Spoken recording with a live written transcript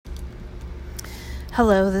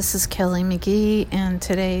Hello, this is Kelly McGee, and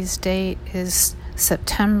today's date is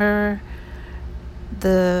September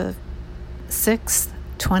the 6th,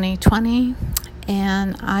 2020,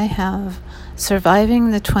 and I have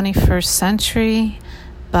Surviving the 21st Century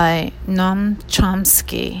by Noam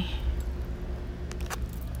Chomsky.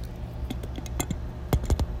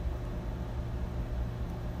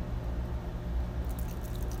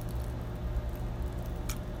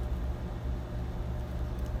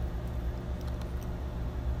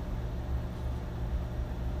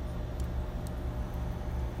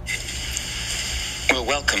 Well,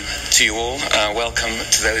 welcome to you all. Welcome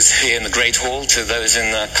to those here in the Great Hall, to those in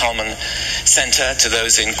the Common Centre, to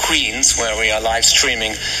those in Queens, where we are live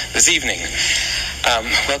streaming this evening.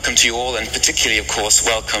 Welcome to you all, and particularly, of course,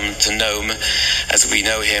 welcome to Noam, as we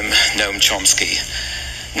know him, Noam Chomsky.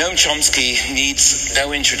 Noam Chomsky needs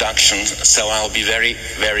no introduction, so I'll be very,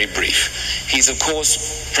 very brief. He's, of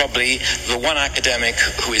course, probably the one academic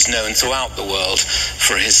who is known throughout the world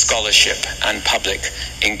for his scholarship and public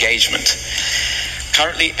engagement.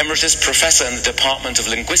 Currently Emeritus Professor in the Department of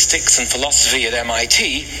Linguistics and Philosophy at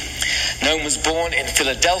MIT, Noam was born in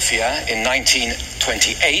Philadelphia in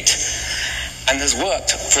 1928 and has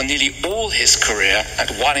worked for nearly all his career at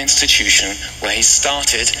one institution where he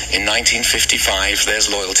started in 1955, there's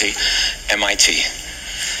loyalty, MIT.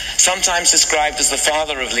 Sometimes described as the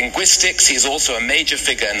father of linguistics, he is also a major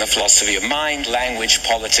figure in the philosophy of mind, language,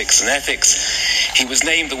 politics, and ethics. He was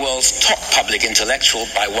named the world's top public intellectual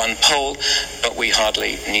by one poll, but we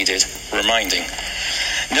hardly needed reminding.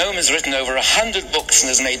 Noam has written over 100 books and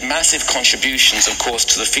has made massive contributions, of course,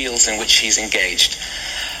 to the fields in which he's engaged.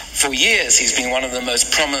 For years, he's been one of the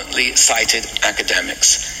most prominently cited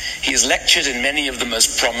academics. He has lectured in many of the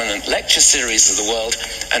most prominent lecture series of the world,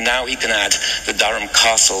 and now he can add the Durham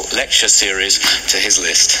Castle lecture series to his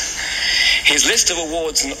list. His list of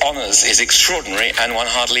awards and honours is extraordinary, and one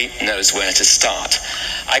hardly knows where to start.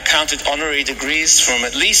 I counted honorary degrees from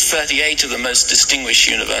at least 38 of the most distinguished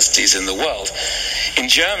universities in the world. In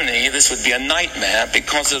Germany, this would be a nightmare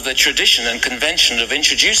because of the tradition and convention of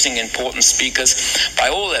introducing important speakers by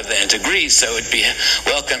all of their degrees. So it would be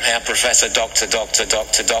welcome, Herr Professor, Doctor,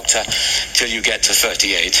 till you get to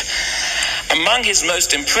 38. Among his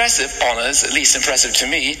most impressive honours, at least impressive to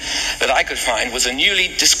me, that I could find was a newly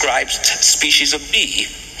described species of bee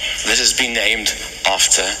that has been named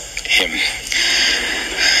after him.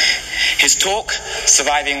 His talk,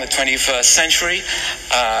 Surviving the 21st Century,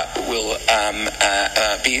 will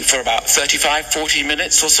be for about 35-40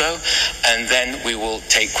 minutes or so, and then we will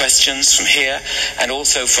take questions from here and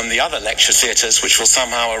also from the other lecture theatres, which will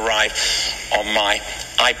somehow arrive on my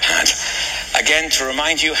iPad. Again, to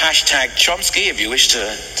remind you, #Chomsky if you wish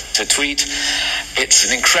to tweet. It's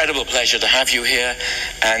an incredible pleasure to have you here,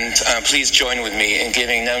 and please join with me in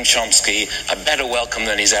giving Noam Chomsky a better welcome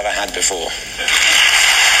than he's ever had before.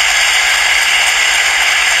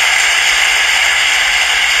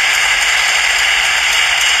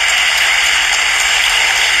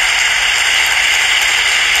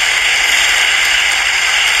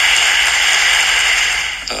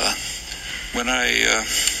 When I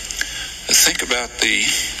think about the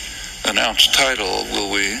announced title,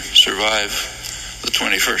 Will We Survive the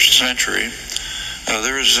 21st Century,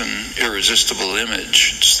 there is an irresistible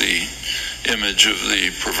image. It's the image of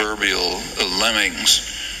the proverbial lemmings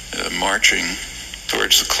marching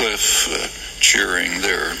towards the cliff, cheering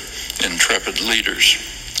their intrepid leaders.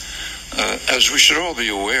 As we should all be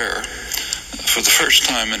aware, for the first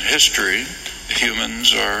time in history,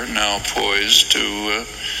 humans are now poised to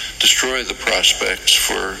destroy the prospects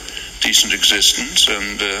for decent existence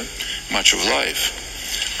and much of life.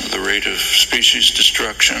 The rate of species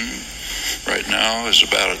destruction right now is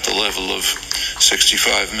about at the level of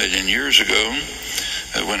 65 million years ago,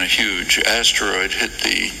 when a huge asteroid hit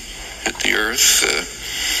the Earth,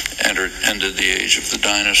 ended the age of the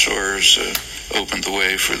dinosaurs, opened the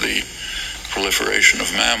way for the proliferation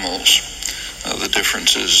of mammals. The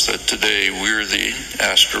difference is that today we're the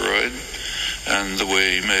asteroid, and the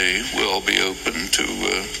way may well be open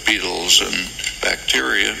to beetles and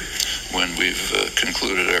bacteria when we've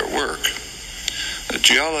concluded our work.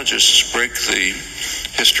 Geologists break the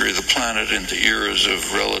history of the planet into eras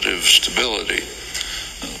of relative stability.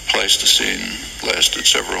 Pleistocene lasted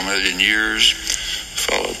several million years,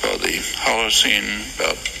 followed by the Holocene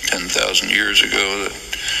about 10,000 years ago that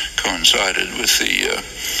coincided with the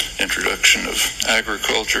introduction of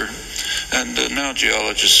agriculture. And now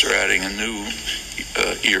geologists are adding a new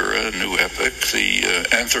era, a new epoch, the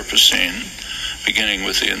Anthropocene, beginning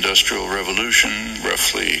with the Industrial Revolution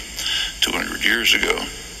roughly 200 years ago.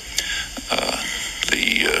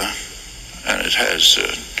 And it has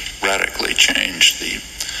radically change the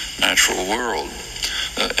natural world.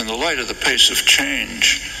 In the light of the pace of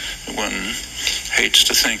change, one hates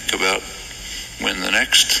to think about when the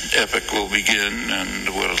next epoch will begin and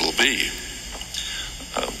what it'll be.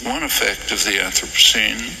 One effect of the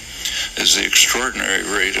Anthropocene is the extraordinary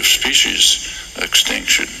rate of species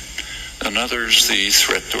extinction. Another is the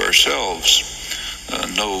threat to ourselves.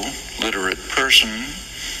 No literate person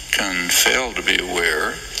can fail to be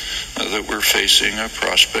aware that we're facing a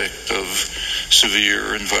prospect of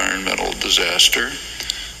severe environmental disaster,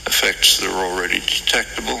 effects that are already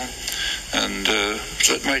detectable, and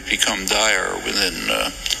that might become dire within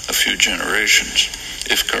a few generations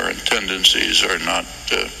if current tendencies are not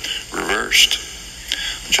reversed.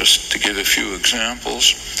 Just to give a few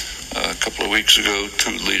examples, a couple of weeks ago,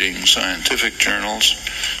 2 leading scientific journals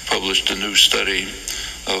published a new study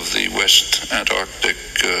of the West Antarctic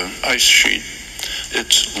ice sheet.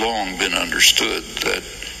 It's long been understood that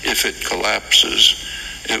if it collapses,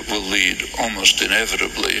 it will lead almost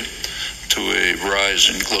inevitably to a rise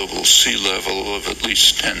in global sea level of at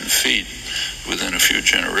least 10 feet within a few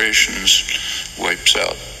generations, wipes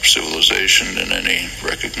out civilization in any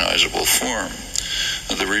recognizable form.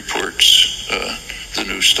 The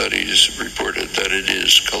new studies reported that it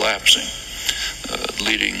is collapsing.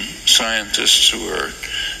 Leading scientists who are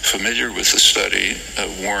familiar with the study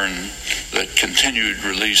warn that continued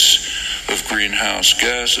release of greenhouse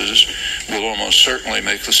gases will almost certainly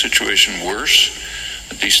make the situation worse,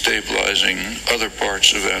 destabilizing other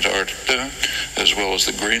parts of Antarctica as well as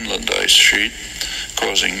the Greenland ice sheet,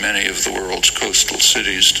 causing many of the world's coastal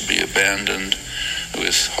cities to be abandoned,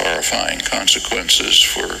 with horrifying consequences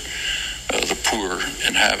for the poor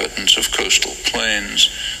inhabitants of coastal plains,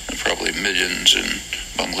 and probably millions in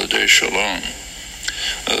Bangladesh alone.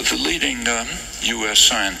 The leading U.S.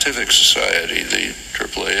 scientific society, the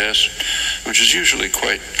AAAS, which is usually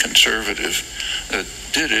quite conservative,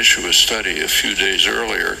 did issue a study a few days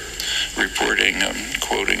earlier reporting,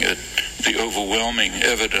 quoting it, the overwhelming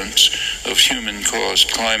evidence of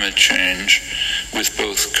human-caused climate change with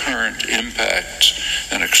both current impacts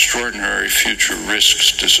and extraordinary future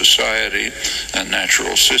risks to society and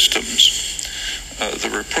natural systems. The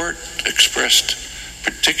report expressed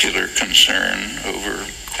particular concern over,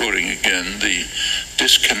 quoting again, the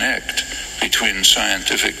disconnect between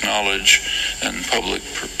scientific knowledge and public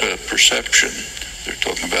perception. They're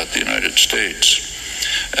talking about the United States.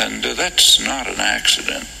 And that's not an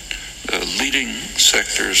accident. Leading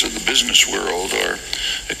sectors of the business world are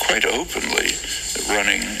quite openly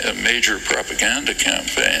running major propaganda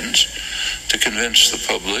campaigns to convince the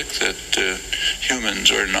public that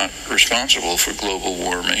humans are not responsible for global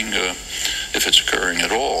warming if it's occurring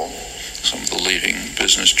at all. Some of the leading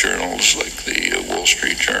business journals like the Wall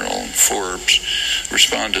Street Journal and Forbes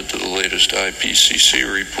responded to the latest IPCC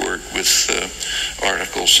report with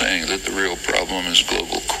articles saying that the real problem is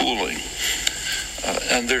global cooling.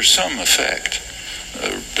 And there's some effect.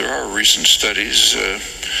 There are recent studies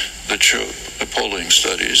that show, polling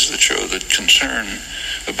studies that show that concern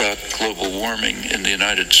about global warming in the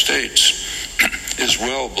United States is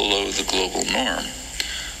well below the global norm,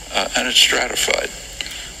 and it's stratified.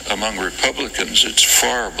 Among Republicans, it's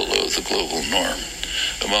far below the global norm.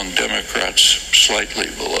 Among Democrats, slightly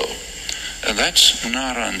below. And that's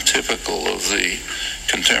not untypical of the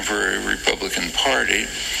contemporary Republican Party,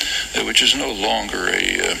 which is no longer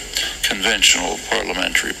a conventional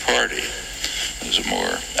parliamentary party. There's a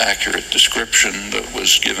more accurate description that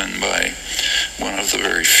was given by one of the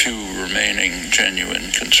very few remaining genuine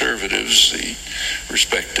conservatives, the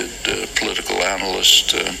respected political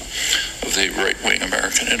analyst of the right-wing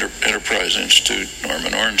American Enterprise Institute,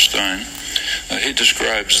 Norman Ornstein. He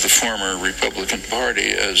describes the former Republican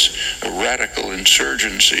Party as a radical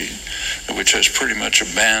insurgency which has pretty much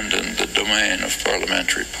abandoned the domain of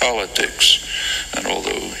parliamentary politics. And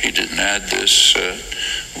although he didn't add this,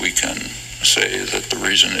 we can say that the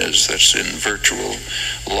reason is that's in virtual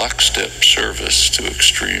lockstep service to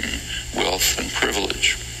extreme wealth and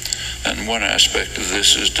privilege. And one aspect of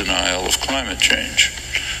this is denial of climate change,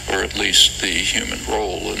 or at least the human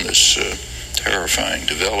role in this terrifying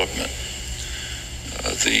development.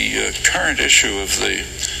 The current issue of the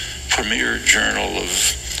premier journal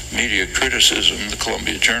of media criticism, the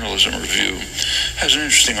Columbia Journalism Review, has an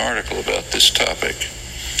interesting article about this topic.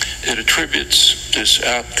 It attributes this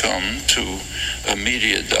outcome to a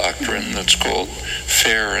media doctrine that's called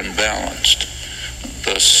fair and balanced.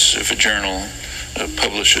 Thus, if a journal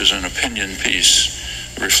publishes an opinion piece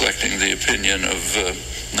reflecting the opinion of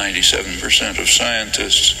 97% of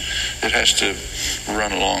scientists, it has to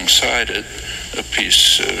run alongside it a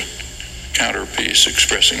piece, counterpiece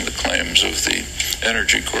expressing the claims of the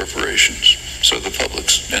energy corporations, so the public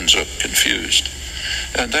ends up confused.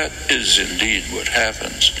 And that is indeed what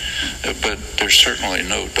happens, but there's certainly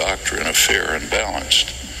no doctrine of fair and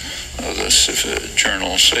balanced. Thus, if a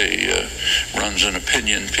journal, say, runs an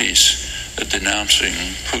opinion piece denouncing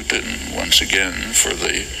Putin once again for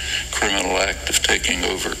the criminal act of taking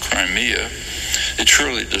over Crimea, it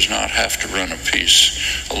surely does not have to run a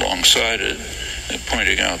piece alongside it,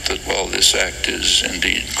 pointing out that while this act is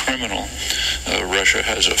indeed criminal, Russia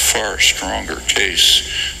has a far stronger case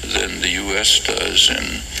than the U.S. does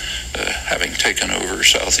in having taken over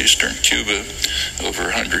southeastern Cuba over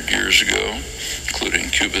 100 years ago, including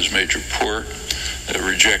Cuba's major port,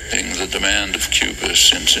 rejecting the demand of Cuba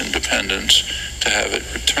since independence to have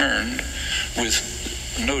it returned with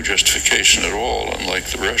no justification at all, unlike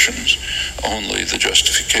the Russians, only the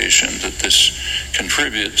justification that this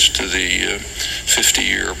contributes to the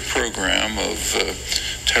 50-year program of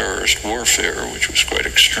terrorist warfare, which was quite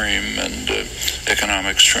extreme, and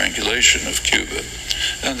economic strangulation of Cuba.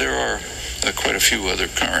 And there are quite a few other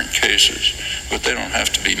current cases, but they don't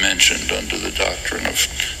have to be mentioned under the doctrine of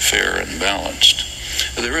fair and balanced.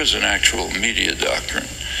 There is an actual media doctrine.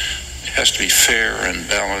 It has to be fair and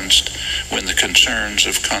balanced when the concerns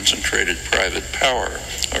of concentrated private power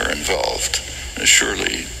are involved,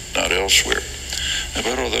 surely not elsewhere.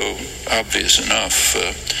 But although obvious enough,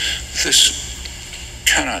 this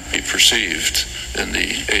cannot be perceived in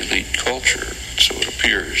the elite culture, so it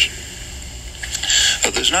appears.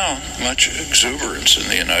 There's now much exuberance in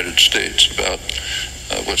the United States about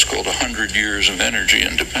what's called 100 years of energy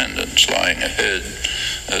independence lying ahead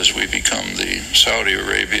as we become the Saudi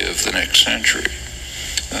Arabia of the next century.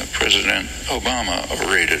 President Obama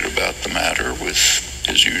orated about the matter with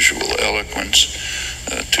his usual eloquence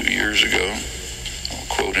 2 years ago. I'll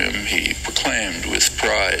quote him, he proclaimed with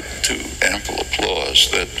pride to ample applause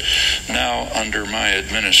that now under my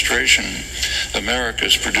administration, America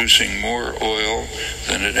is producing more oil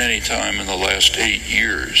than at any time in the last 8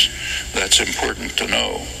 years. That's important to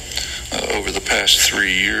know. Over the past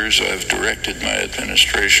 3 years, I've directed my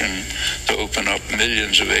administration to open up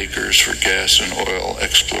millions of acres for gas and oil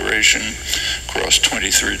exploration across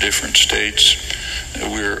 23 different states.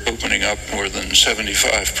 We're opening up more than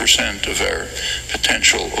 75% of our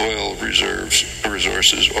potential oil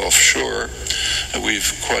resources offshore.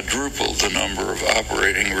 We've quadrupled the number of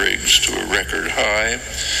operating rigs to a record high.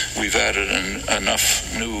 We've added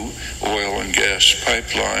enough new oil and gas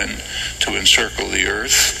pipeline to encircle the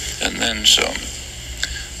earth, and then some.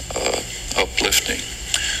 Uplifting.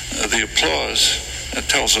 The applause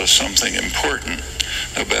tells us something important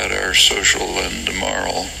about our social and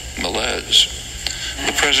moral malaise.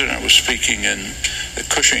 The president was speaking in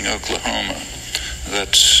Cushing, Oklahoma.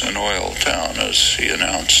 That's an oil town, as he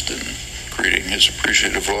announced in greeting his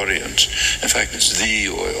appreciative audience. In fact, it's the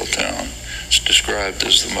oil town. It's described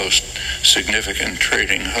as the most significant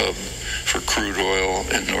trading hub for crude oil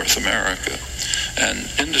in North America. And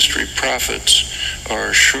industry profits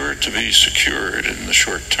are sure to be secured in the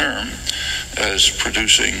short term as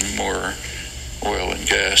producing more oil and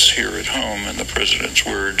gas here at home, and the president's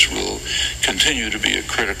words, will continue to be a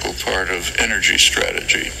critical part of energy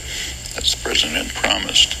strategy. That's the president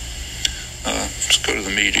promised. Let's go to the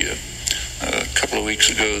media. A couple of weeks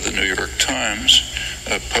ago, the New York Times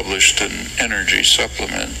published an energy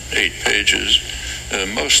supplement, 8 pages,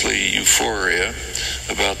 mostly euphoria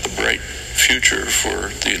about the bright future for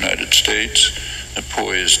the United States,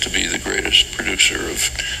 poised to be the greatest producer of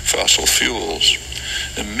fossil fuels.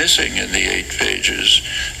 Missing in the 8 pages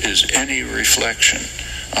is any reflection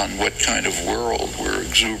on what kind of world we're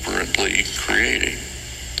exuberantly creating.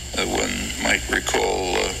 One might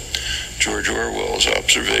recall George Orwell's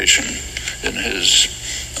observation in his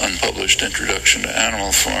unpublished introduction to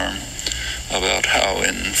Animal Farm about how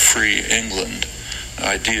in free England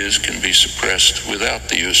ideas can be suppressed without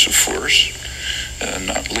the use of force,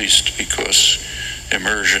 not least because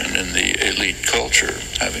immersion in the elite culture,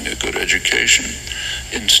 having a good education,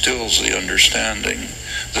 instills the understanding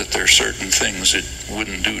that there are certain things it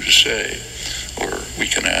wouldn't do to say, or we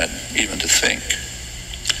can add even to think.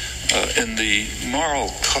 In the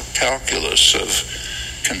moral calculus of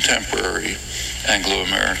contemporary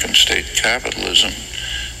Anglo-American state capitalism,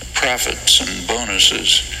 profits and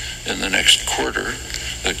bonuses in the next quarter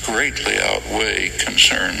that greatly outweigh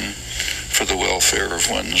concern for the welfare of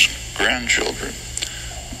one's grandchildren.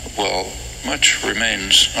 While much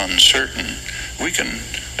remains uncertain, we can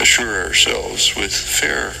assure ourselves with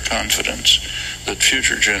fair confidence that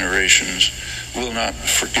future generations will not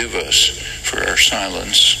forgive us for our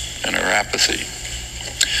silence and our apathy.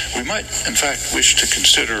 We might, in fact, wish to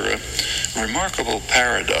consider a remarkable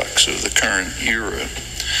paradox of the current era.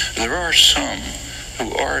 There are some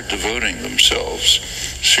who are devoting themselves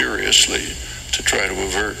seriously to try to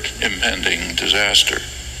avert impending disaster.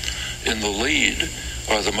 In the lead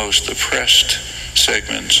are the most oppressed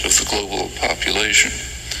segments of the global population,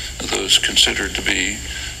 those considered to be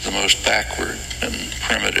the most backward and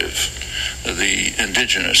primitive, the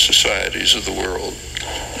indigenous societies of the world,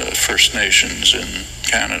 First Nations in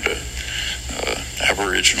Canada,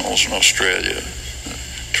 Aboriginals in Australia,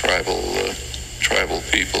 tribal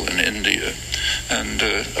people in India, and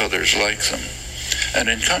others like them. And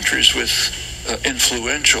in countries with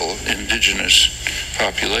influential indigenous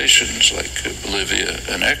populations like Bolivia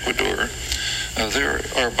and Ecuador, there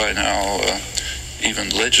are by now even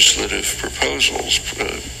legislative proposals,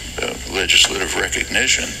 legislative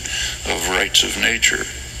recognition of rights of nature.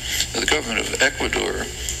 The government of Ecuador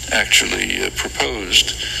actually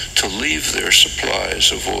proposed to leave their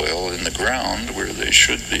supplies of oil in the ground where they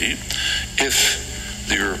should be if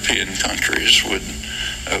the European countries would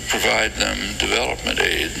provide them development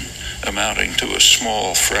aid amounting to a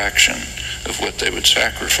small fraction of what they would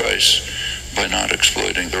sacrifice by not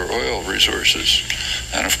exploiting their oil resources.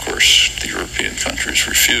 And of course, the European countries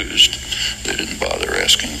refused. They didn't bother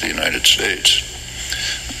asking the United States.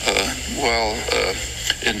 While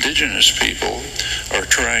indigenous people are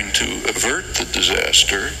trying to avert the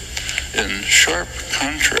disaster, in sharp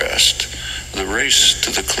contrast, the race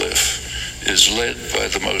to the cliff is led by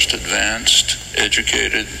the most advanced,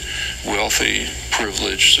 educated, wealthy,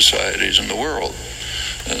 privileged societies in the world,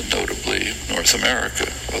 notably North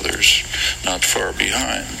America, others not far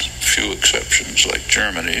behind, few exceptions like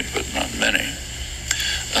Germany, but not many.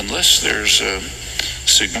 Unless there's a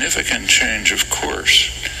significant change of course,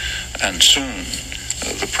 and soon,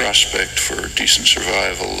 the prospect for decent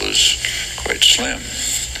survival is quite slim.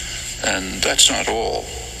 And that's not all.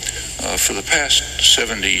 For the past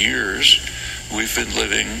 70 years, we've been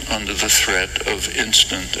living under the threat of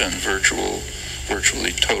instant and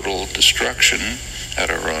virtually total destruction at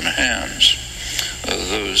our own hands.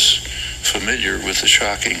 Those familiar with the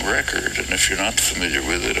shocking record, and if you're not familiar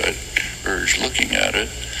with it, I'd urge looking at it,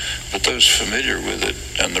 but those familiar with it,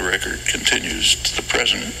 and the record continues to the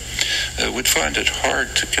present, would find it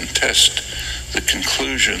hard to contest the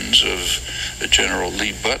conclusions of General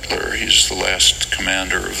Lee Butler. He's the last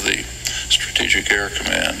commander of the Strategic Air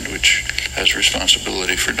Command, which has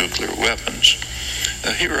responsibility for nuclear weapons.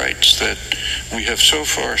 He writes that we have so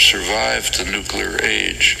far survived the nuclear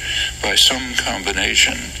age by some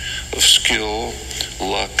combination of skill,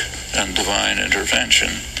 luck, and divine intervention,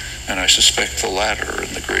 and I suspect the latter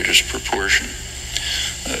in the greatest proportion.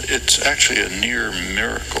 It's actually a near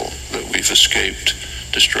miracle that we've escaped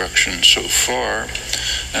destruction so far,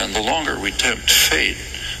 and the longer we tempt fate,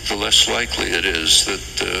 the less likely it is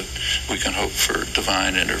that we can hope for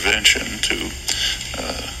divine intervention to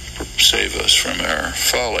save us from our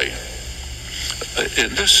folly.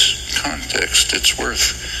 In this context, it's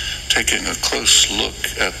worth taking a close look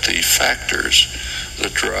at the factors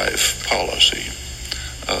that drive policy.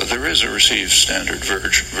 There is a received standard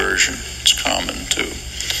version. It's common to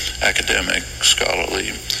academic,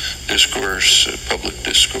 scholarly discourse, public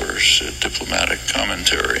discourse, diplomatic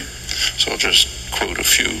commentary. So I'll just quote a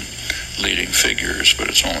few leading figures, but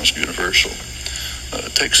it's almost universal.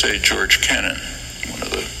 Take, say, George Kennan, one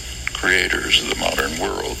of the creators of the modern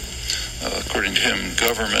world. According to him,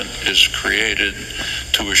 government is created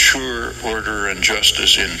to assure order and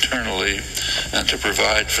justice internally and to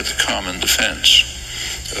provide for the common defense.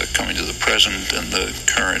 Coming to the present and the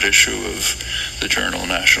current issue of the journal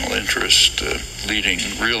National Interest, leading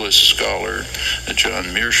realist scholar John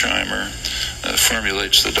Mearsheimer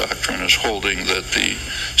formulates the doctrine as holding that the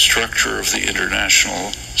structure of the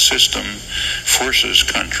international system forces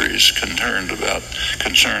countries concerned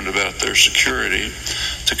about their security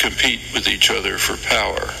to compete with each other for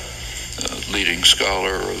power. Leading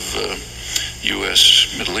scholar of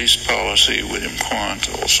U.S. Middle East policy, William Quandt,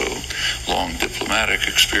 also long diplomatic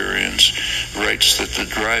experience, writes that the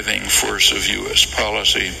driving force of U.S.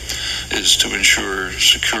 policy is to ensure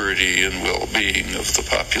security and well-being of the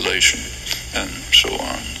population, and so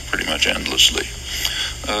on, pretty much endlessly.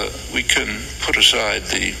 We can put aside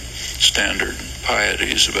the standard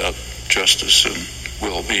pieties about justice and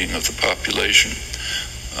well-being of the population.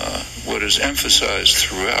 What is emphasized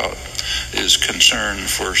throughout is concern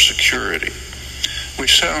for security,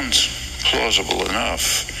 which sounds plausible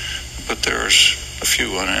enough, but there's a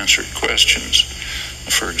few unanswered questions.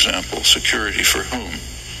 For example, security for whom?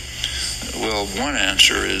 Well, one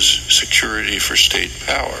answer is security for state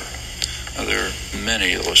power. There are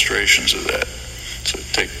many illustrations of that. So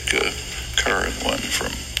take a current one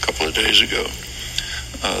from a couple of days ago.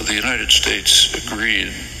 The United States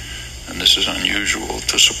agreed, and this is unusual,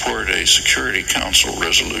 to support a Security Council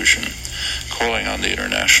resolution calling on the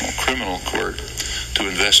International Criminal Court to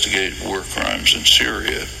investigate war crimes in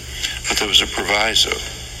Syria. But there was a proviso.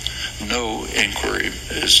 No inquiry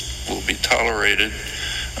will be tolerated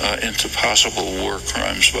into possible war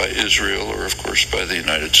crimes by Israel or, of course, by the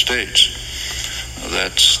United States.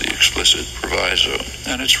 That's the explicit proviso,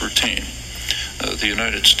 and it's routine. The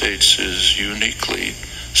United States is uniquely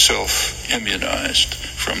self-immunized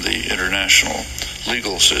from the international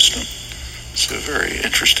legal system. It's a very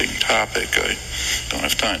interesting topic. I don't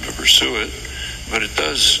have time to pursue it, but it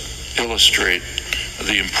does illustrate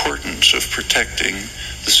the importance of protecting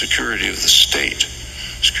the security of the state,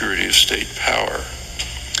 security of state power.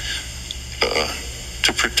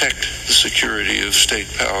 To protect the security of state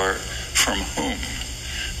power from whom?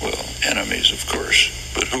 Well, enemies, of course,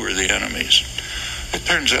 but who are the enemies? It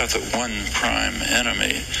turns out that one prime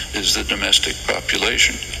enemy is the domestic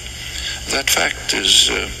population. That fact is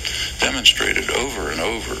demonstrated over and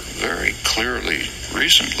over very clearly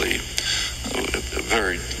recently,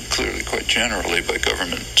 very clearly, quite generally, by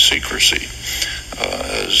government secrecy,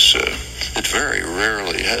 as it very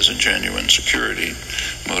rarely has a genuine security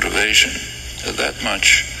motivation. That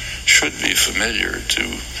much should be familiar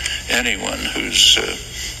to anyone who's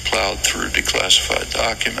plowed through declassified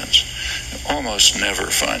documents. You almost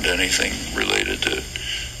never find anything related to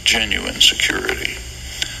genuine security.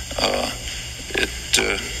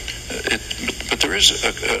 But there is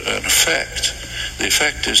an effect. The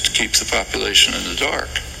effect is to keep the population in the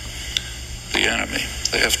dark. The enemy.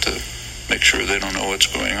 They have to make sure they don't know what's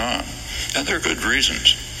going on. And there are good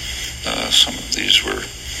reasons. Some of these were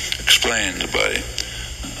explained by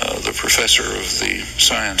the professor of the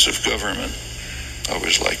science of government. I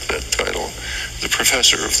always liked that title. The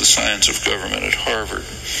professor of the science of government at Harvard,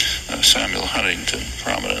 Samuel Huntington,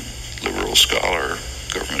 prominent liberal scholar,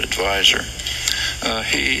 government advisor.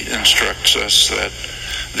 He instructs us that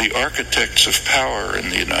the architects of power in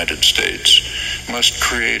the United States must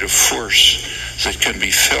create a force that can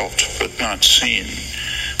be felt but not seen.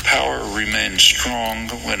 Power remains strong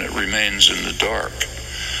when it remains in the dark.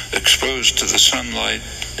 Exposed to the sunlight,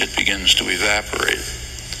 it begins to evaporate.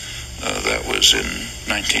 That was in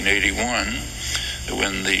 1981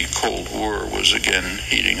 when the Cold War was again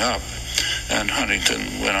heating up. And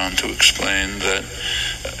Huntington went on to explain that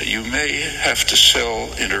you may have to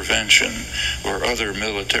sell intervention or other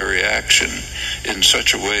military action in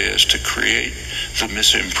such a way as to create the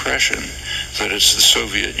misimpression that it's the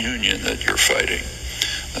Soviet Union that you're fighting.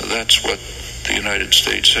 That's what the United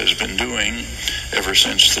States has been doing ever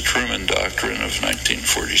since the Truman Doctrine of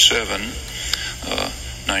 1947.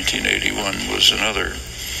 1981 was another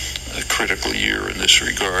critical year in this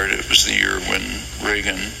regard. It was the year when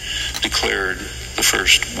Reagan declared the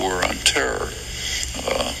first war on terror,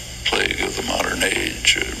 plague of the modern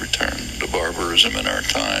age, return to barbarism in our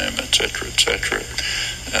time, etc., etc.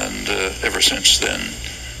 And ever since then,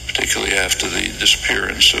 particularly after the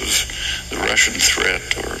disappearance of the Russian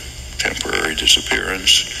threat, or temporary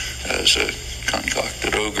disappearance as a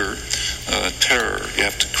concocted ogre, terror, you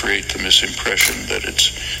have to create the misimpression that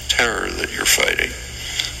it's terror that you're fighting.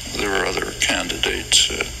 There are other candidates,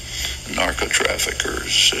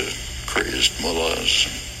 narco-traffickers, crazed mullahs,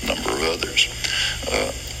 a number of others.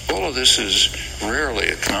 All of this is rarely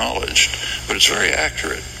acknowledged, but it's very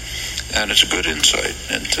accurate. And it's a good insight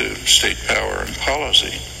into state power and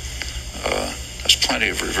policy. Has plenty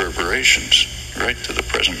of reverberations right to the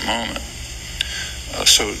present moment.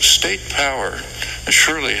 So state power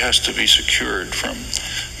surely has to be secured from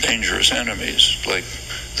dangerous enemies like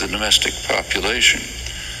the domestic population.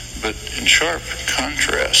 But in sharp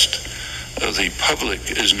contrast, the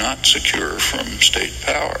public is not secure from state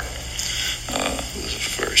power. There's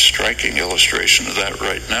a very striking illustration of that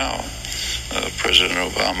right now. President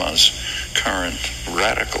Obama's current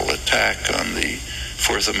radical attack on the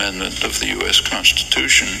Fourth Amendment of the U.S.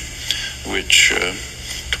 Constitution, which,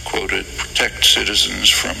 to quote it, protects citizens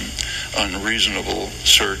from unreasonable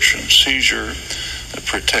search and seizure,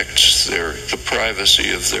 protects the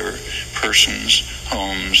privacy of their persons,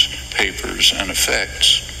 homes, papers, and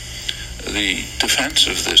effects. The defense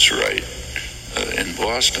of this right in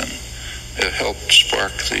Boston helped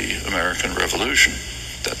spark the American Revolution.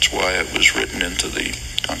 That's why it was written into the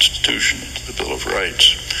Constitution, into the Bill of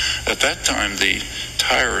Rights. At that time, the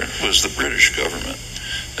tyrant was the British government,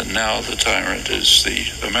 and now the tyrant is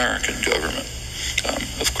the American government.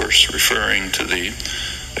 Of course, referring to the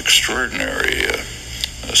extraordinary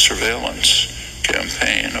surveillance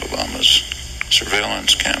campaign, Obama's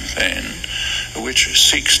surveillance campaign, which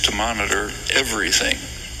seeks to monitor everything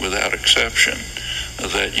without exception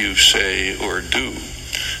that you say or do,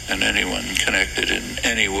 and anyone connected in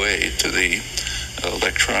any way to the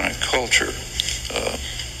electronic culture,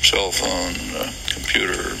 cell phone,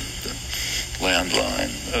 computer,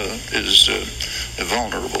 landline, is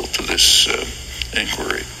vulnerable to this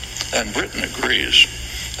inquiry. And Britain agrees.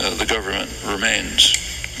 The government remains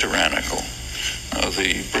tyrannical.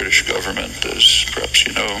 The British government, as perhaps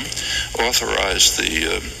you know, authorized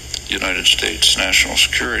the United States National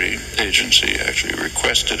Security Agency, actually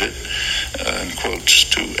requested it, in quotes,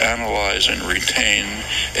 to analyze and retain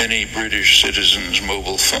any British citizen's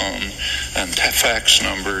mobile phone and fax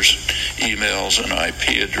numbers, emails, and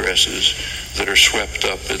IP addresses that are swept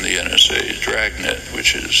up in the NSA dragnet,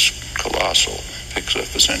 which is colossal, picks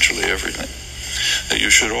up essentially everything. You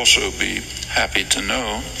should also be happy to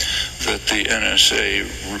know that the NSA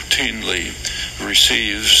routinely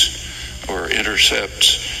receives or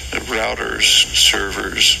intercepts routers,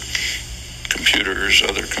 servers, computers,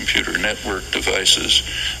 other computer network devices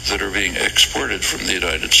that are being exported from the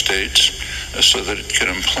United States so that it can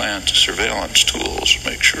implant surveillance tools,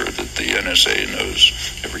 make sure that the NSA knows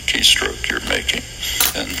every keystroke you're making.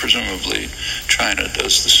 And presumably China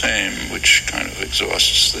does the same, which kind of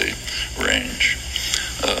exhausts the range.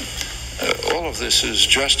 All of this is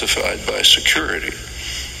justified by security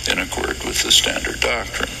in accord with the standard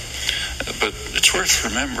doctrine. But it's worth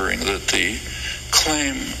remembering that the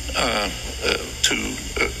claim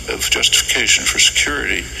of justification for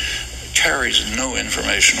security carries no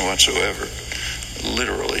information whatsoever,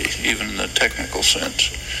 literally, even in the technical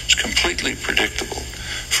sense. It's completely predictable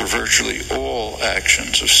for virtually all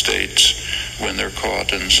actions of states when they're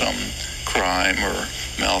caught in some crime or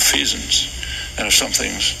malfeasance. And if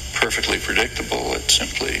something's perfectly predictable, it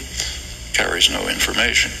simply carries no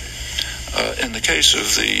information. In the case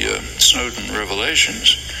of the Snowden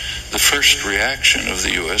revelations, the first reaction of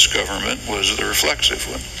the U.S. government was the reflexive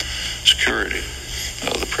one, security.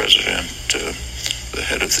 The president, the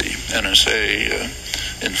head of the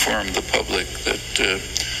NSA, informed the public that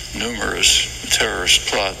numerous terrorist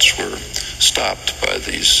plots were stopped by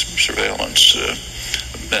these surveillance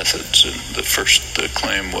methods. And the first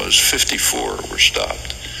claim was 54 were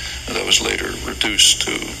stopped. That was later reduced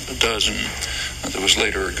to a dozen. There was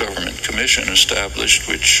later a government commission established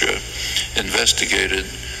which investigated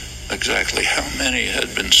exactly how many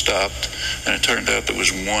had been stopped, and it turned out there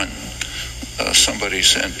was one. Somebody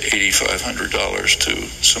sent $8,500 to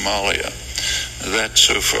Somalia. That,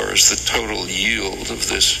 so far, is the total yield of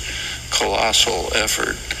this colossal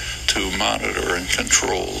effort to monitor and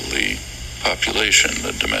control the population,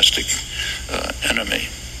 the domestic enemy.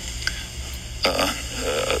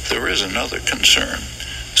 There is another concern,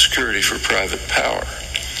 security for private power.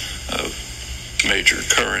 Major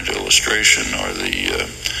current illustration are the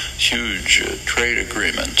huge trade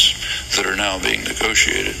agreements that are now being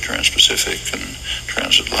negotiated, Trans-Pacific and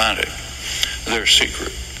Transatlantic. They're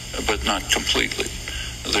secret, but not completely.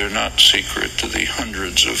 They're not secret to the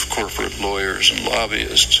hundreds of corporate lawyers and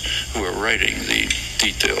lobbyists who are writing the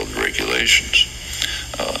detailed regulations.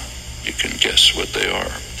 You can guess what they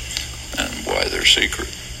are and why they're secret.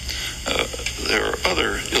 There are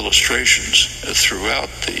other illustrations throughout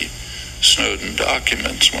the Snowden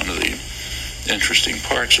documents. One of the interesting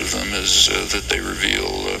parts of them is that they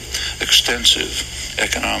reveal extensive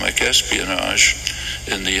economic espionage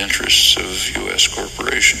in the interests of U.S.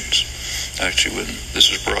 corporations. Actually, when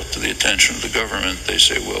this is brought to the attention of the government, they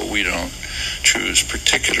say, well, we don't choose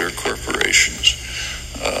particular corporations,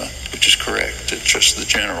 which is correct. It's just the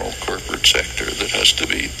general corporate sector that has to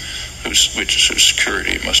be, whose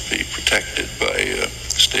security must be protected by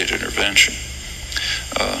state intervention.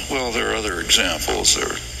 Well, there are other examples. There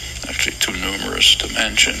are actually too numerous to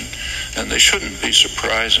mention, and they shouldn't be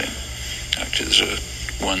surprising. Actually, there's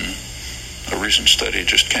a recent study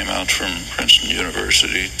just came out from Princeton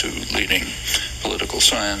University to leading political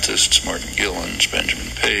scientists, Martin Gilens,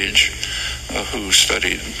 Benjamin Page, who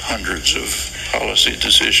studied hundreds of policy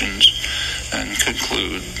decisions and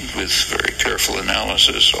conclude with very careful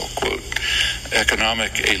analysis, I'll quote,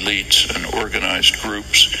 economic elites and organized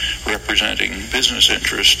groups representing business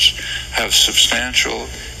interests have substantial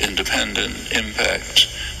independent impacts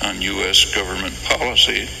on U.S. government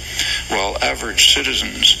policy, while average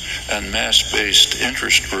citizens and mass-based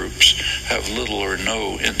interest groups have little or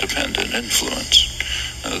no independent influence.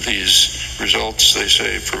 These results, they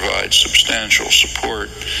say, provide substantial support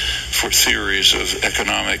for theories of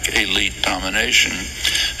economic elite domination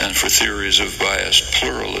and for theories of biased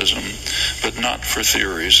pluralism, but not for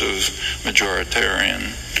theories of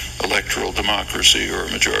majoritarian electoral democracy or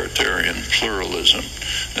majoritarian pluralism.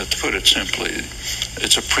 To put it simply,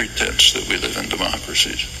 it's a pretense that we live in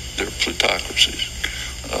democracies. They're plutocracies.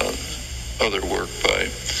 Other work by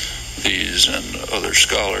these and other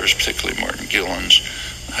scholars, particularly Martin Gilens,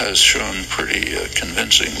 has shown pretty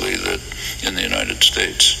convincingly that in the United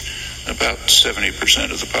States, about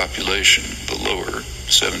 70% of the population, the lower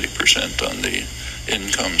 70% on the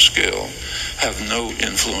income scale, have no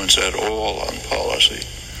influence at all on policy.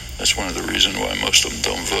 That's one of the reasons why most of them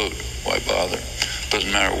don't vote. Why bother?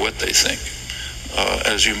 Doesn't matter what they think.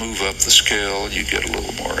 As you move up the scale, you get a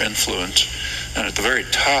little more influence. And at the very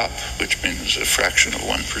top, which means a fraction of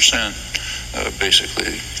 1%,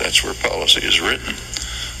 basically that's where policy is written.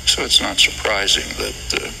 So it's not surprising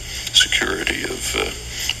that security of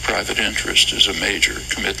private interest is a major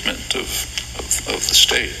commitment of the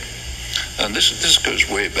state. And this goes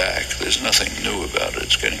way back. There's nothing new about it.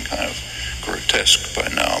 It's getting kind of grotesque by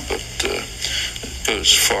now, but it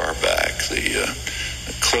goes far back. The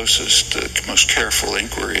closest, most careful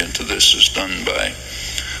inquiry into this is done by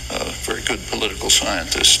a very good political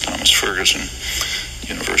scientist, Thomas Ferguson,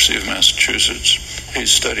 University of Massachusetts. He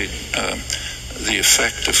studied the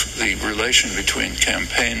effect of the relation between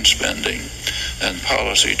campaign spending and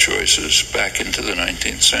policy choices back into the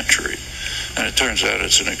 19th century. And it turns out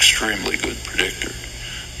it's an extremely good predictor.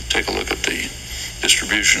 You take a look at the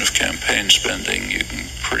distribution of campaign spending, you can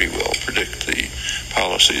pretty well predict the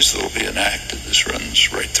policies that will be enacted. This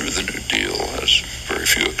runs right through the New Deal, has very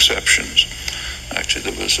few exceptions.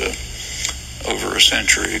 Actually, there was over a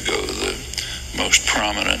century ago, the most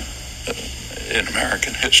prominent in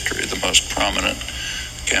American history, the most prominent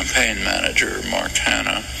campaign manager, Mark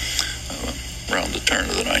Hanna, around the turn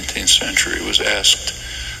of the 19th century, was asked,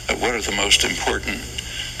 what are the most important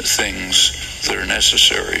things that are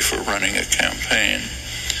necessary for running a campaign?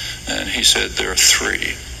 And he said there are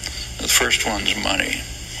three. The first one's money.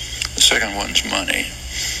 The second one's money.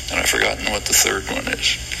 And I've forgotten what the third one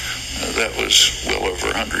is. That was well over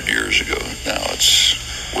 100 years ago. Now it's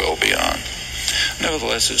well beyond.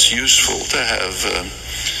 Nevertheless, it's useful to have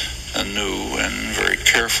a new and very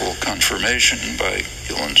careful confirmation by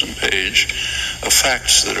Gilens and Page of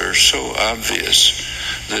facts that are so obvious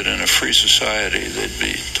that in a free society they'd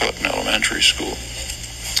be taught in elementary school.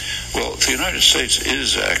 Well, the United States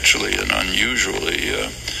is actually an unusually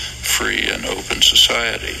free and open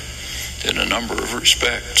society in a number of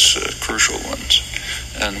respects, crucial ones.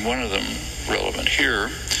 And one of them relevant here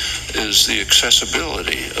is the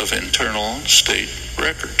accessibility of internal state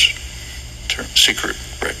records, secret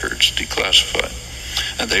records, declassified.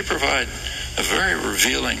 And they provide a very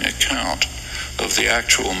revealing account of the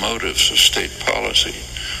actual motives of state policy.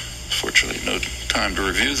 Fortunately, no time to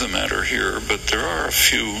review the matter here, but there are a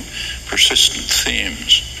few persistent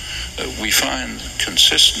themes. We find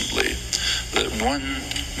consistently that one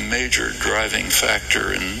major driving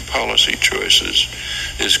factor in policy choices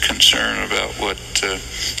is concern about what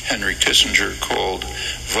Henry Kissinger called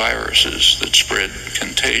viruses that spread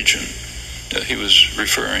contagion. He was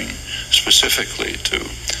referring specifically to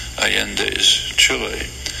Allende's Chile,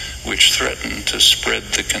 which threatened to spread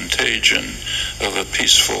the contagion of a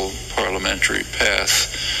peaceful parliamentary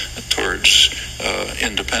path towards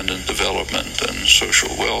independent development and social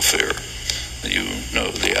welfare. You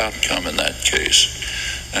know the outcome in that case.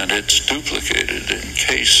 And it's duplicated in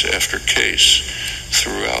case after case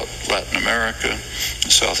throughout Latin America,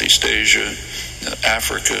 Southeast Asia,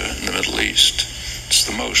 Africa, and the Middle East. It's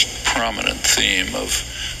the most prominent theme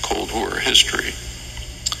of Cold War history.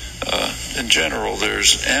 In general,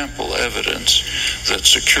 there's ample evidence that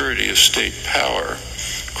security of state power,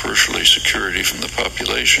 crucially security from the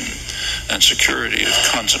population, and security of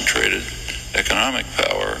concentrated economic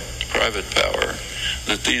power, private power,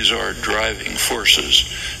 that these are driving forces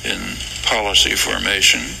in policy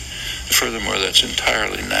formation. Furthermore, that's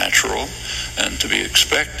entirely natural and to be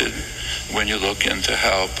expected when you look into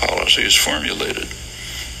how policy is formulated.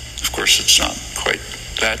 Of course, it's not quite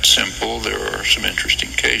that simple. There are some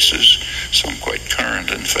interesting cases, some quite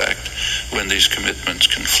current, in fact, when these commitments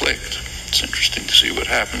conflict. It's interesting to see what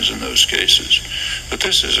happens in those cases. But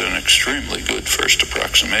this is an extremely good first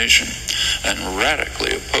approximation and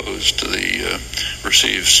radically opposed to the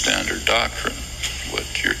received standard doctrine,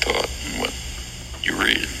 what you're taught and what you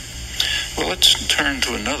read. Well, let's turn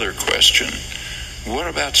to another question. What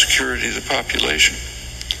about security of the population?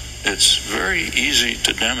 It's very easy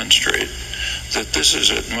to demonstrate that this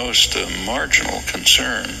is at most a marginal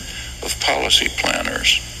concern of policy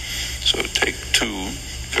planners. So take two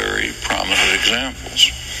very prominent examples,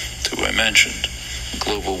 two I mentioned,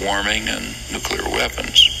 global warming and nuclear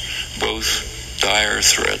weapons, both dire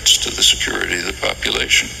threats to the security of the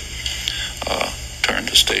population. turn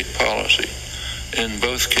to state policy. In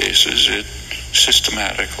both cases, it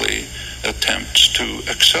systematically attempts to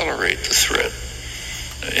accelerate the threat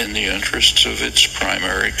in the interests of its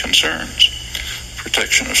primary concerns: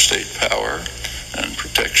 protection of state power and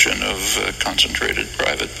protection of concentrated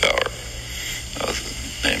private power,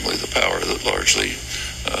 namely the power that largely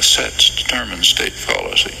determines state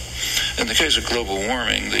policy. In the case of global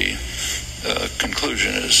warming, the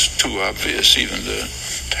conclusion is too obvious even to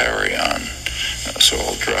tarry on, so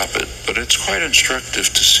I'll drop it. But it's quite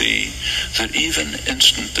instructive to see that even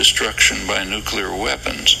instant destruction by nuclear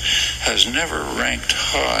weapons has never ranked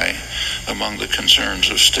high among the concerns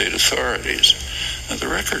of state authorities. And the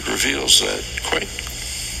record reveals that quite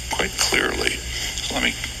clearly. So let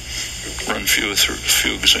me run through a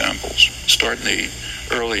few examples. Start in the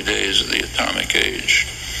early days of the atomic age,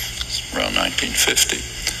 around 1950.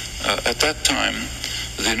 At that time,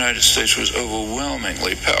 the United States was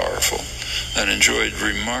overwhelmingly powerful and enjoyed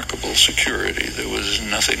remarkable security. There was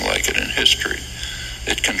nothing like it in history.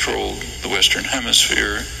 It controlled the Western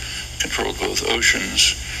Hemisphere, controlled both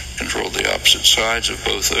oceans, controlled the opposite sides of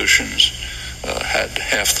both oceans, had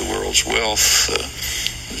half the world's wealth,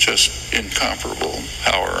 just incomparable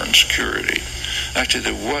power and security. Actually,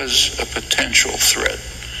 there was a potential threat.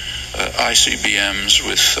 ICBMs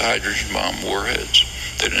with hydrogen bomb warheads.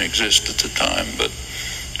 They didn't exist at the time, but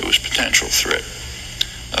it was a potential threat.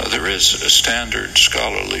 There is a standard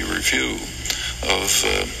scholarly review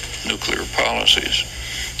of nuclear policies.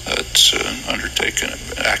 It's undertaken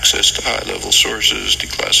access to high-level sources,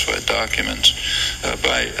 declassified documents,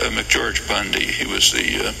 by McGeorge Bundy. He was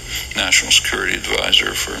the National Security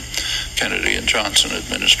Advisor for Kennedy and Johnson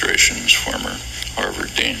administrations, former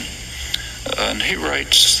Harvard dean. And he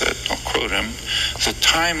writes that, I'll quote him, "The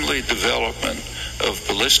timely development of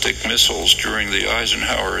ballistic missiles during the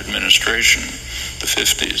Eisenhower administration, the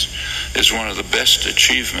 50s, is one of the best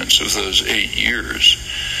achievements of those 8 years.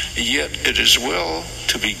 Yet it is well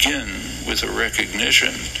to begin with a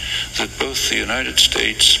recognition that both the United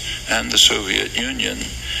States and the Soviet Union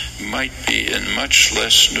might be in much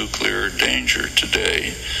less nuclear danger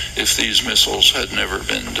today if these missiles had never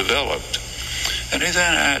been developed." And he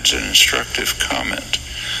then adds an instructive comment.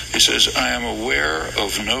 He says, "I am aware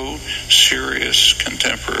of no serious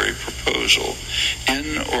contemporary proposal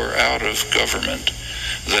in or out of government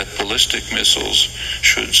that ballistic missiles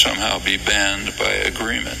should somehow be banned by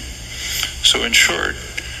agreement." So in short,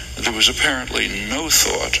 there was apparently no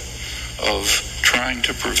thought of trying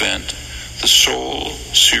to prevent the sole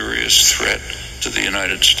serious threat to the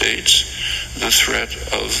United States, the threat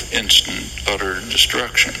of instant, utter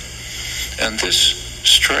destruction. And this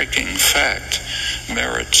striking fact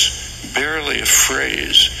merits barely a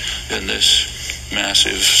phrase in this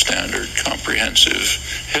massive, standard, comprehensive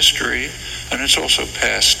history, and it's also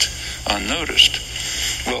passed unnoticed.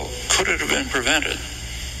 Well, could it have been prevented?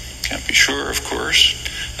 Can't be sure, of course,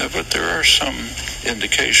 but there are some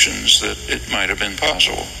indications that it might have been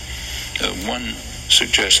possible. One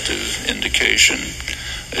suggestive indication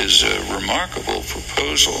is a remarkable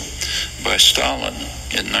proposal by Stalin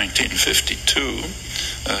in 1952.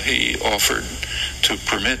 He offered to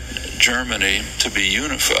permit Germany to be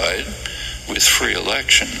unified with free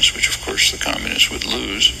elections, which of course the communists would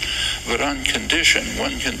lose, but on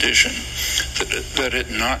one condition, that it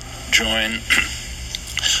not join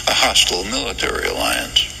a hostile military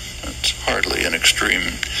alliance. That's hardly an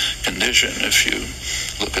extreme condition if you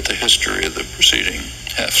look at the history of the preceding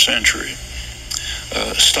half century.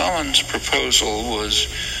 Stalin's proposal was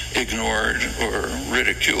ignored or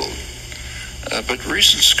ridiculed, but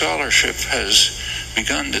recent scholarship has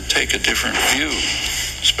begun to take a different view,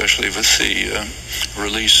 especially with the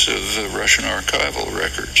release of Russian archival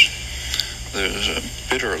records. There's a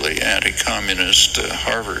bitterly anti-communist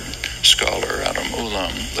Harvard scholar,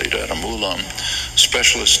 late Adam Ulam,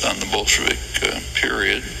 specialist on the Bolshevik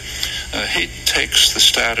period. He takes the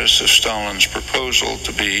status of Stalin's proposal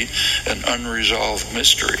to be an unresolved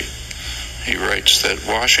mystery. He writes that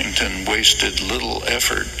Washington wasted little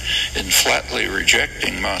effort in flatly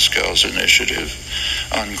rejecting Moscow's initiative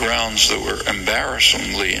on grounds that were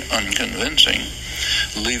embarrassingly unconvincing,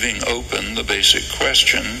 leaving open the basic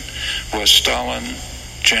question: was Stalin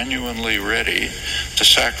genuinely ready to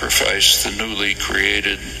sacrifice the newly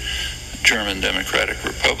created German Democratic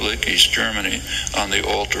Republic, East Germany, on the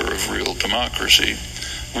altar of real democracy,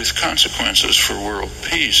 with consequences for world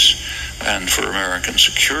peace and for American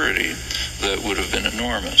security that would have been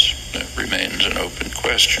enormous? That remains an open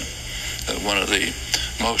question. One of the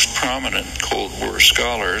most prominent Cold War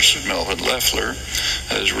scholars, Melvin Leffler,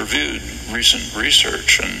 has reviewed recent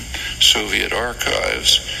research in Soviet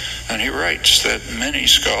archives, and he writes that many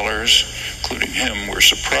scholars including him, were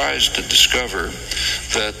surprised to discover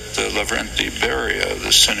that Lavrenti Beria,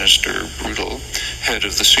 the sinister, brutal head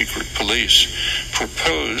of the secret police,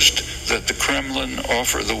 proposed that the Kremlin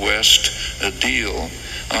offer the West a deal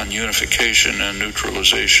on unification and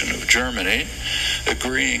neutralization of Germany,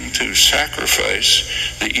 agreeing to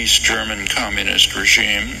sacrifice the East German communist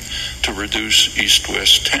regime to reduce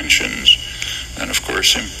East-West tensions, and of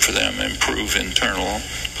course, for them, improve internal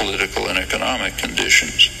political and economic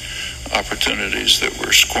conditions, opportunities that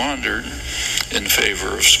were squandered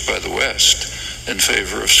by the West in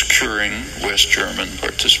favor of securing West German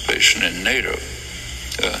participation in NATO.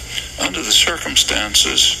 Under the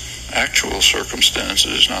circumstances, actual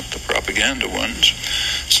circumstances, not the propaganda ones,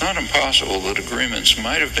 it's not impossible that agreements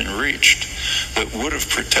might have been reached that would have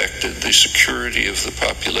protected the security of the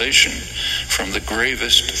population from the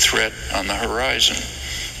gravest threat on the horizon,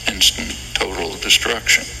 instant total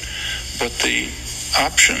destruction. But the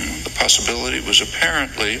possibility was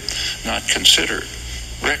apparently not considered,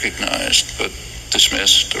 recognized, but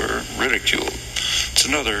dismissed or ridiculed. It's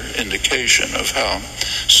another indication of how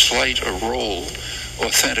slight a role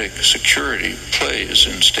authentic security plays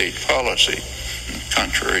in state policy,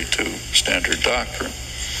 contrary to standard doctrine.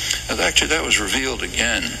 And actually, that was revealed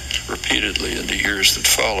again repeatedly in the years that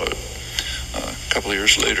followed. A couple of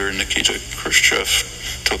years later, Nikita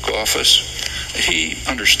Khrushchev took office. He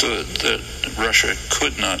understood that Russia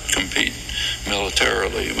could not compete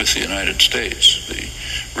militarily with the United States, the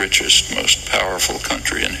richest, most powerful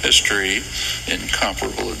country in history,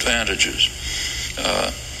 incomparable advantages.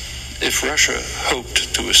 If Russia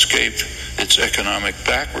hoped to escape its economic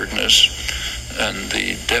backwardness and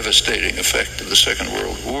the devastating effect of the Second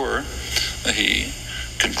World War, he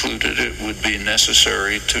concluded it would be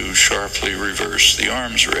necessary to sharply reverse the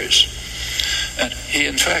arms race. And he,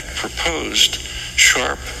 in fact, proposed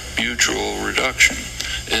sharp mutual reduction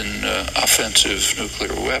in offensive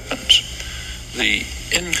nuclear weapons. The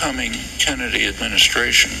incoming Kennedy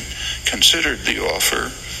administration considered the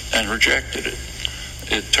offer and rejected it.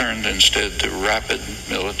 It turned instead to rapid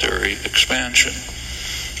military expansion.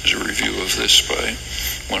 There's a review of this by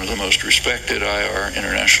one of the most respected IR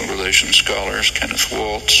international relations scholars, Kenneth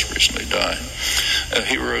Waltz, recently died.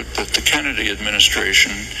 He wrote that the Kennedy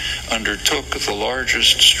administration undertook the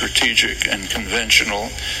largest strategic and conventional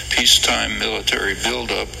peacetime military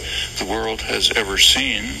buildup the world has ever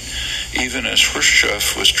seen, even as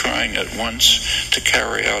Khrushchev was trying at once to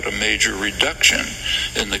carry out a major reduction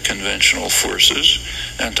in the conventional forces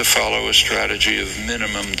and to follow a strategy of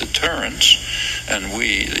minimum deterrence. And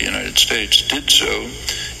we, the United States, did so,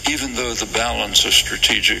 even though the balance of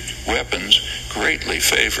strategic weapons greatly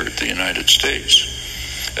favored the United States.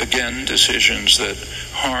 Again, decisions that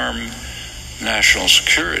harm national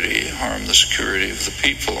security, harm the security of the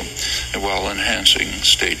people, while enhancing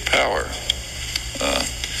state power.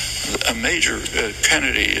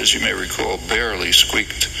 Kennedy, as you may recall, barely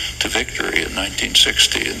squeaked to victory in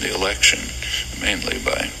 1960 in the election, mainly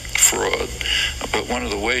by fraud. But one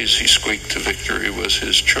of the ways he squeaked to victory was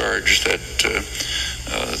his charge that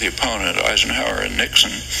the opponent, Eisenhower and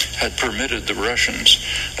Nixon, had permitted the Russians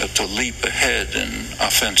to leap ahead in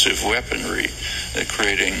offensive weaponry,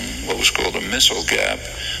 creating what was called a missile gap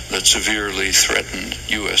that severely threatened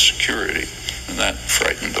U.S. security, and that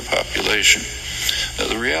frightened the population.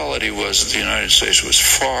 The reality was that the United States was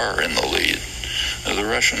far in the lead. The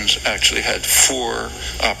Russians actually had 4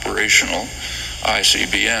 operational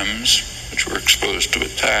ICBMs, which were exposed to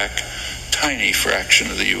attack, tiny fraction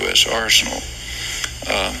of the U.S. arsenal.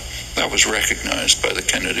 That was recognized by the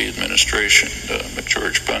Kennedy administration.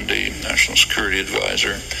 McGeorge Bundy, National Security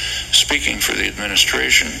Advisor, speaking for the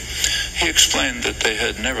administration, he explained that they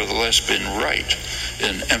had nevertheless been right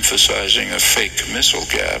in emphasizing a fake missile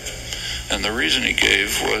gap. And the reason he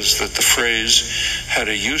gave was that the phrase had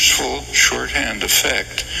a useful shorthand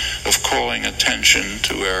effect of calling attention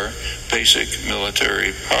to our basic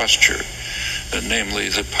military posture, namely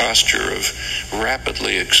the posture of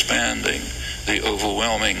rapidly expanding the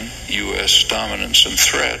overwhelming U.S. dominance and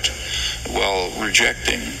threat while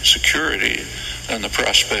rejecting security and the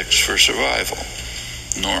prospects for survival.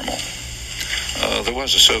 Normal. There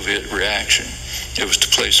was a Soviet reaction. It was to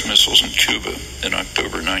place missiles in Cuba in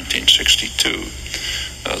October 1962.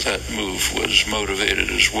 That move was motivated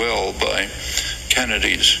as well by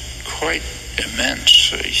Kennedy's quite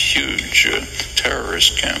immense, huge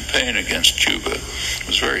terrorist campaign against Cuba. It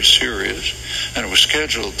was very serious, and it was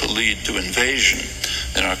scheduled to lead to invasion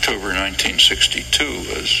in October 1962,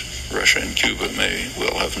 as Russia and Cuba may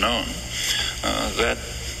well have known. That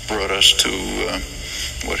brought us to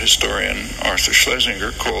what historian Arthur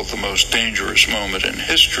Schlesinger called the most dangerous moment in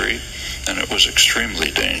history, and it was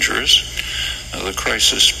extremely dangerous. The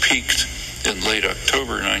crisis peaked in late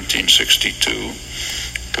October 1962,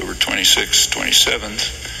 October 26th,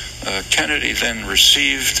 27th. Kennedy then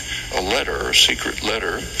received a secret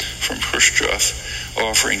letter from Khrushchev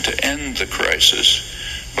offering to end the crisis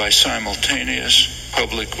by simultaneous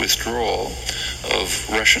public withdrawal of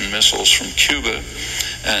Russian missiles from Cuba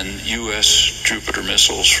and U.S. Jupiter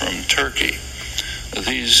missiles from Turkey.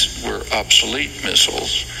 These were obsolete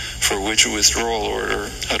missiles for which a withdrawal order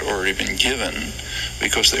had already been given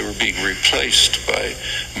because they were being replaced by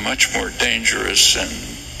much more dangerous and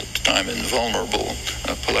at the time invulnerable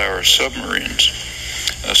Polaris submarines.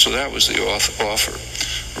 So that was the offer.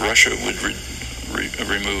 Russia would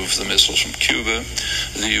remove the missiles from Cuba.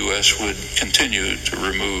 The U.S. would continue to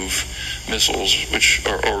remove missiles which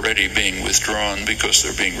are already being withdrawn because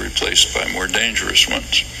they're being replaced by more dangerous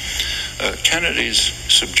ones. Kennedy's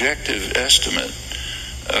subjective estimate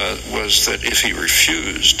was that if he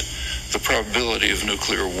refused, the probability of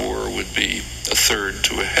nuclear war would be a third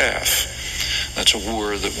to a half. That's a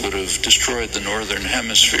war that would have destroyed the northern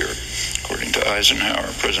hemisphere, according to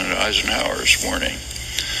President Eisenhower's warning.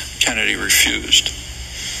 Kennedy refused.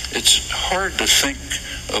 It's hard to think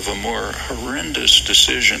of a more horrendous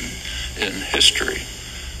decision in history.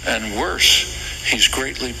 And worse, he's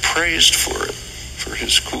greatly praised for it, for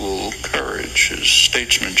his cool courage, his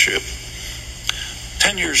statesmanship.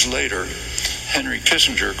 10 years later, Henry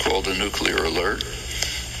Kissinger called a nuclear alert.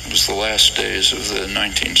 It was the last days of the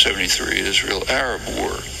 1973 Israel-Arab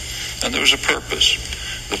War. And there was a purpose.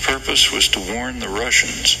 The purpose was to warn the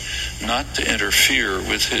Russians not to interfere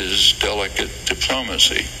with his delicate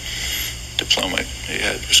diplomacy.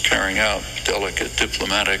 He was carrying out delicate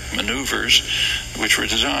diplomatic maneuvers which were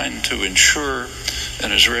designed to ensure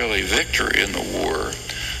an Israeli victory in the war,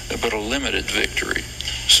 but a limited victory,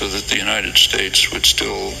 so that the United States would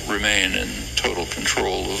still remain in total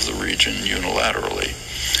control of the region unilaterally.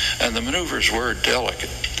 And the maneuvers were delicate.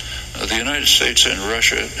 The United States and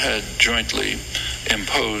Russia had jointly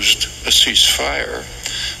imposed a ceasefire,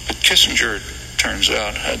 but Kissinger, turns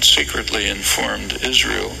out, had secretly informed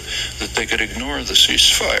Israel that they could ignore the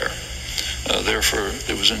ceasefire. Therefore,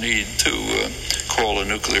 there was a need to call a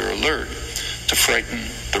nuclear alert to frighten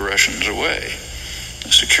the Russians away.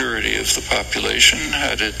 The security of the population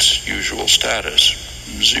had its usual status,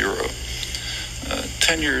 0.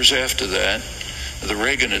 10 years after that, the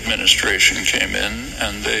Reagan administration came in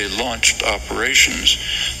and they launched operations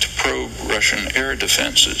to probe Russian air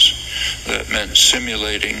defenses. That meant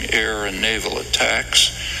simulating air and naval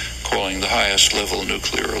attacks, calling the highest level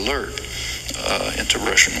nuclear alert into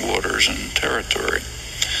Russian waters and territory.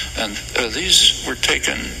 And these were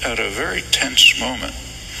taken at a very tense moment.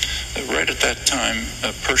 Right at that time,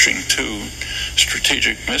 Pershing II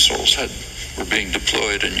strategic missiles were being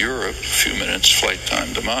deployed in Europe, a few minutes flight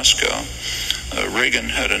time to Moscow. Reagan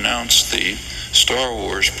had announced the Star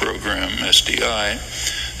Wars program, SDI,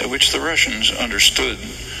 which the Russians understood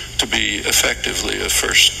to be effectively a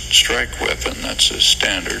first strike weapon. That's a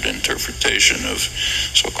standard interpretation of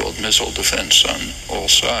so-called missile defense on all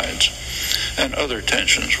sides. And other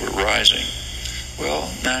tensions were rising.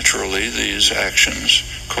 Well, naturally, these actions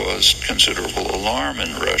caused considerable alarm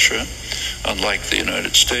in Russia. Unlike the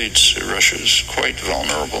United States, Russia is quite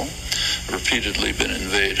vulnerable, repeatedly been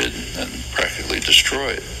invaded and practically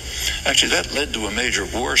destroyed. Actually, that led to a major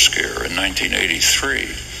war scare in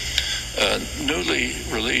 1983. Newly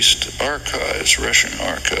released archives, Russian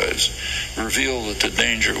archives, reveal that the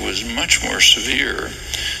danger was much more severe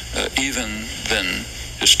even than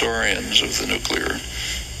historians of the nuclear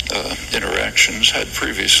interactions had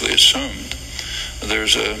previously assumed.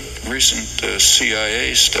 There's a recent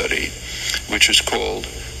CIA study which is called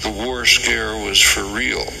 "The War Scare Was for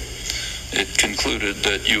Real." It concluded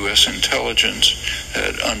that U.S. intelligence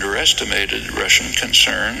had underestimated Russian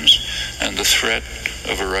concerns and the threat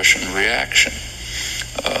of a Russian reaction.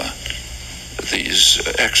 These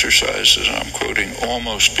exercises, I'm quoting,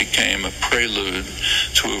 almost became a prelude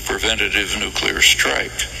to a preventative nuclear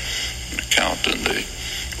strike, an account in the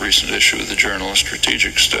recent issue of the Journal of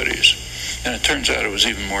Strategic Studies. And it turns out it was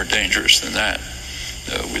even more dangerous than that.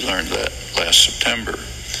 We learned that last September.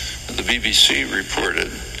 The BBC reported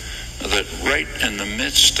that right in the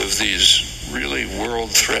midst of these really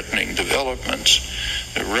world-threatening developments,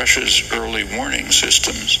 Russia's early warning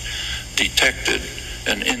systems detected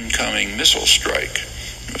an incoming missile strike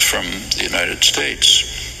from the United States,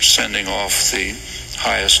 sending off the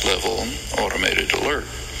highest level automated alert.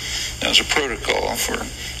 There's a protocol for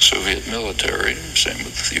Soviet military, same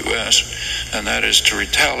with the U.S., and that is to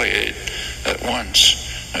retaliate at once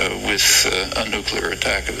with a nuclear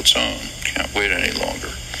attack of its own. Can't wait any longer.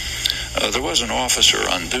 There was an officer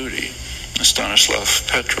on duty, Stanislav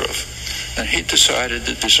Petrov, and he decided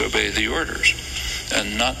to disobey the orders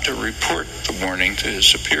and not to report the warning to his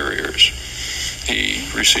superiors. He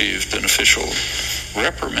received an official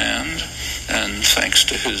reprimand, and thanks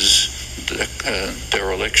to his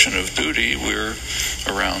dereliction of duty, we're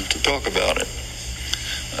around to talk about it.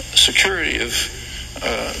 Security of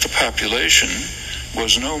the population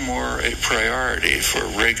was no more a priority for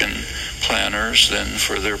Reagan planners than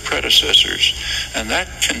for their predecessors, and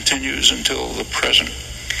that continues until the present,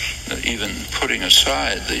 even putting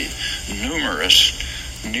aside the numerous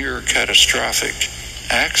near catastrophic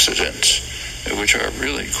accidents, which are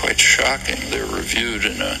really quite shocking. They're reviewed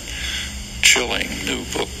in a chilling new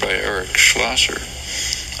book by Eric Schlosser.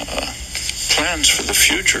 Plans for the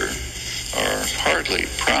future are hardly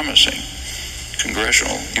promising.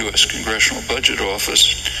 U.S. Congressional Budget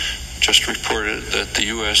Office just reported that the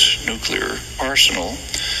U.S. nuclear arsenal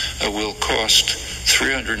will cost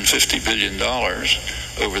 $350 billion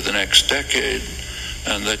over the next decade,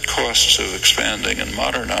 and that costs of expanding and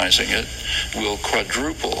modernizing it will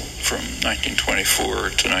quadruple from 1924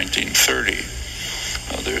 to 1930.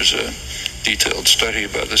 There's a detailed study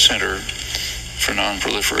by the Center for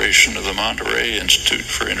Non-Proliferation of the Monterey Institute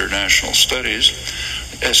for International Studies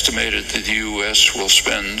estimated that the U.S. will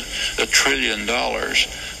spend $1 trillion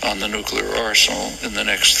on the nuclear arsenal in the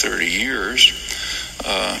next 30 years.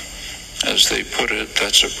 As they put it,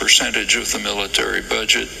 that's a percentage of the military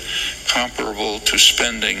budget comparable to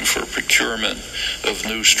spending for procurement of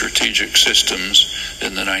new strategic systems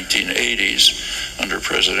in the 1980s under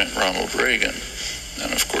President Ronald Reagan.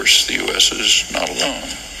 And of course, the U.S. is not alone.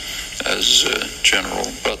 As General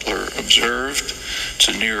Butler observed, it's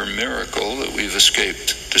a near miracle that we've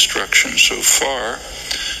escaped destruction so far,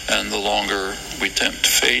 and the longer we tempt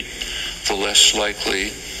fate, the less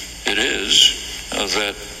likely it is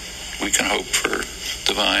that we can hope for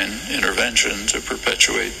divine intervention to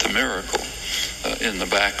perpetuate the miracle. In the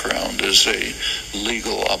background is a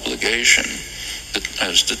legal obligation,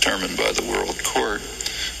 as determined by the World Court,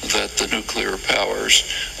 that the nuclear powers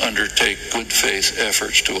undertake good faith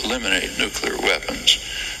efforts to eliminate nuclear weapons.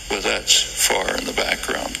 But that's far in the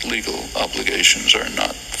background. Legal obligations are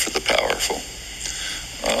not for the powerful.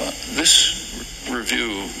 This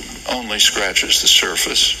review only scratches the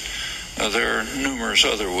surface. There are numerous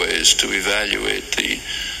other ways to evaluate the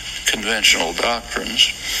conventional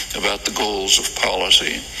doctrines about the goals of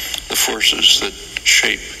policy, the forces that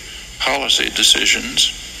shape policy decisions.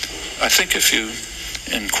 I think if you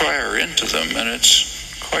inquire into them, and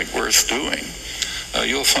it's quite worth doing,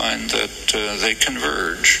 you'll find that they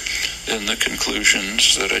converge in the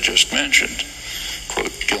conclusions that I just mentioned.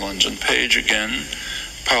 Quote Gillens and Page again,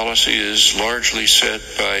 policy is largely set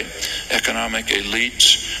by economic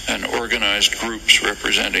elites and organized groups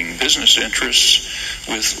representing business interests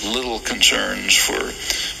with little concerns for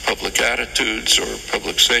public attitudes or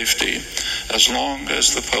public safety, as long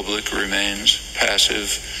as the public remains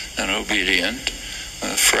passive and obedient,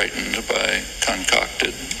 frightened by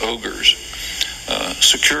concocted ogres.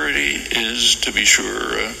 Security is, to be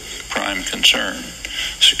sure, a prime concern.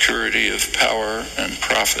 Security of power and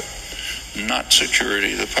profit, not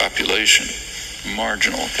security of the population,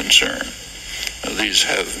 marginal concern. These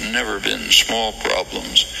have never been small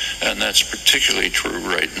problems, and that's particularly true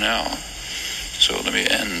right now. So let me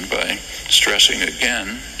end by stressing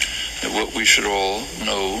again that what we should all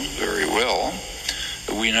know very well,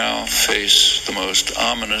 we now face the most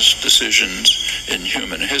ominous decisions in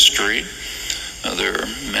human history. There are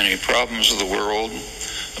many problems of the world,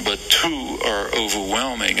 but two are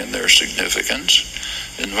overwhelming in their significance: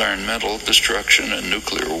 environmental destruction and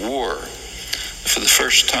nuclear war. For the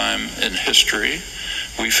first time in history,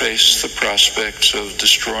 we face the prospects of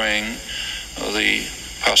destroying the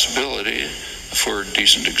possibility for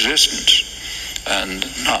decent existence, and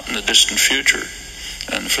not in the distant future.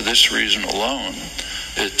 And for this reason alone,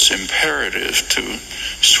 it's imperative to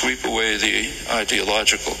sweep away the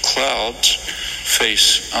ideological clouds,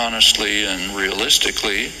 face honestly and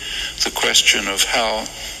realistically the question of how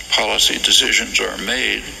policy decisions are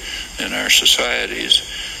made in our societies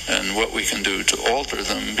and what we can do to alter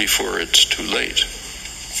them before it's too late.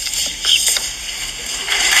 Thanks.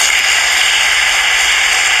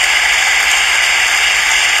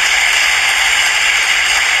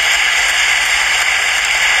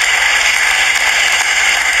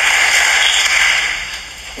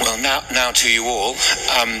 Well, now to you all.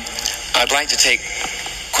 I'd like to take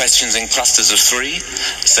questions in clusters of 3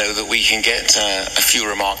 so that we can get a few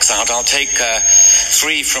remarks out. I'll take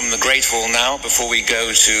 3 from the Great Hall now before we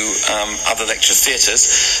go to other lecture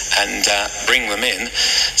theatres and bring them in.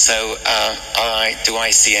 So do I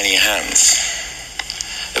see any hands?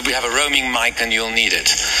 We have a roaming mic and you'll need it.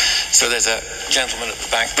 So there's a gentleman at the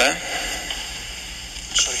back there.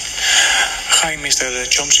 Sorry. Hi, Mr.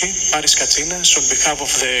 Chomsky, Paris Katsinas, on behalf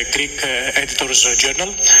of the Greek Editors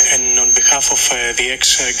Journal and on behalf of the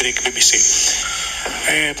ex-Greek BBC.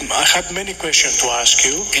 I had many questions to ask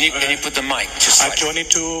you. Can you put the mic just do I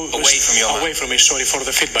need to away from your away from me? Sorry for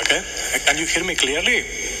the feedback. Can you hear me clearly?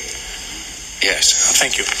 Yes.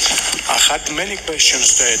 Thank you. I had many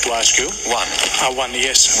questions to ask you. One,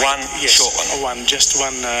 yes. Yes. Short one. Just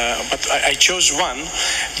one. But I chose one.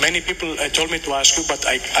 Many people told me to ask you, but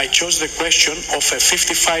I chose the question of a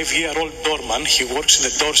 55-year-old doorman. He works in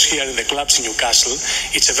the doors here in the clubs in Newcastle.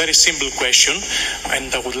 It's a very simple question,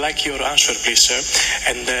 and I would like your answer, please, sir.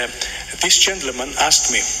 And this gentleman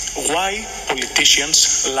asked me, why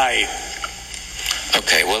politicians lie?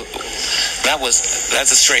 Okay, well,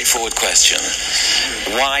 that's a straightforward question.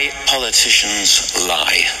 Why politicians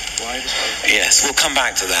lie? Yes, we'll come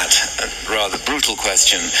back to that rather brutal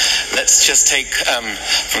question. Let's just take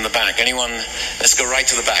from the back. Anyone? Let's go right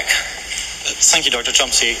to the back. Thank you, Dr.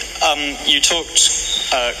 Chomsky. You talked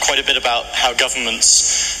quite a bit about how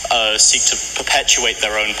governments seek to perpetuate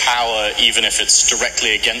their own power, even if it's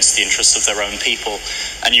directly against the interests of their own people.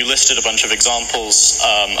 And you listed a bunch of examples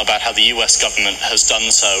about how the US government has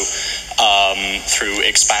done so through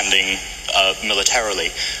expanding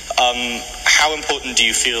militarily. How important do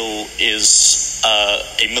you feel is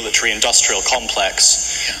a military-industrial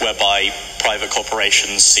complex whereby private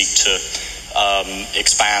corporations seek to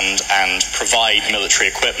expand and provide military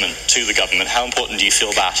equipment to the government? How important do you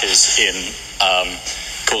feel that is in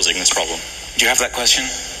causing this problem? Do you have that question?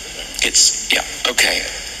 Yeah, okay.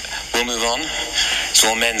 We'll move on. It's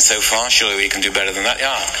all men so far. Surely we can do better than that.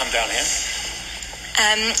 Yeah, come down here.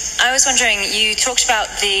 I was wondering, you talked about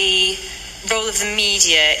the role of the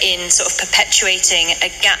media in sort of perpetuating a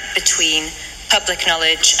gap between public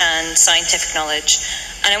knowledge and scientific knowledge.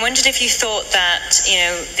 And I wondered if you thought that,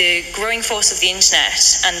 the growing force of the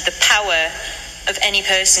internet and the power of any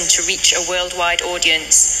person to reach a worldwide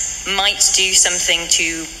audience might do something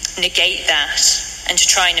to negate that and to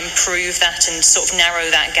try and improve that and sort of narrow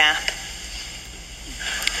that gap.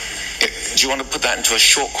 Do you want to put that into a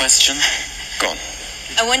short question? Go on.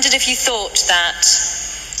 I wondered if you thought that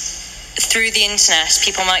through the internet,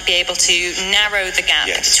 people might be able to narrow the gap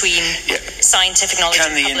between scientific knowledge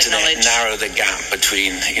and public knowledge. Can the internet narrow the gap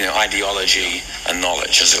between, ideology and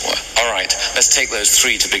knowledge, as it were? All right, let's take those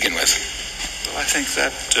 3 to begin with. Well, I think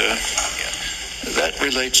that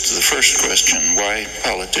relates to the first question, why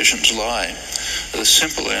politicians lie. The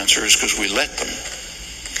simple answer is because we let them.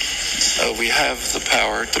 We have the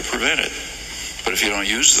power to prevent it. But if you don't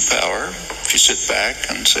use the power, if you sit back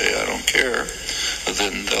and say, I don't care,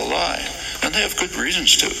 then they'll lie. And they have good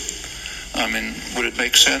reasons to. I mean, would it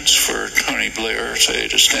make sense for Tony Blair, say,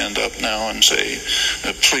 to stand up now and say,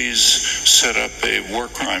 please set up a war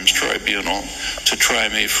crimes tribunal to try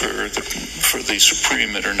me for the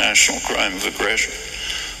supreme international crime of aggression?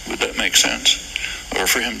 Would that make sense? Or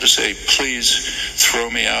for him to say, please throw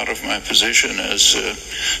me out of my position as a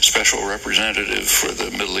special representative for the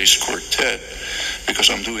Middle East Quartet because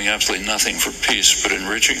I'm doing absolutely nothing for peace but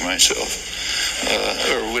enriching myself?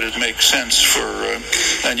 Or would it make sense for,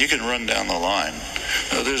 and you can run down the line,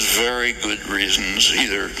 there's very good reasons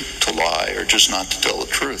either to lie or just not to tell the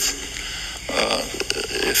truth.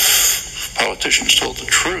 If politicians told the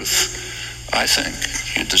truth, I think,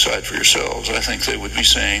 you decide for yourselves, I think they would be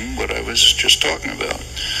saying what I was just talking about.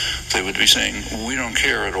 They would be saying, we don't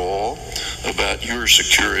care at all about your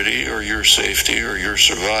security or your safety or your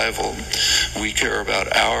survival. We care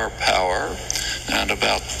about our power and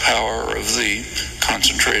about the power of the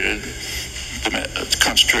concentrated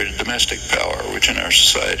domestic power, which in our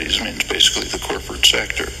societies means basically the corporate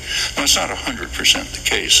sector. Now, it's not 100% the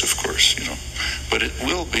case, of course, but it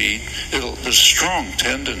will be, there's a strong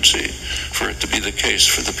tendency for it to be the case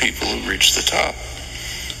for the people who reach the top.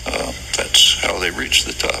 That's how they reach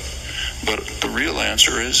the top. But the real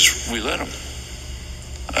answer is we let them.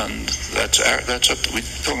 And that's up to, we're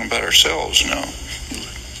talking about ourselves now.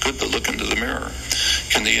 Good to look into the mirror.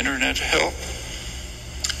 Can the internet help?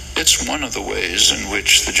 It's one of the ways in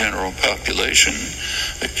which the general population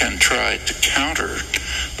can try to counter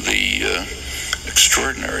the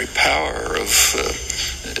extraordinary power of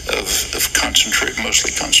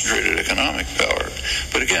mostly concentrated economic power.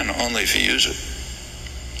 But again, only if you use it.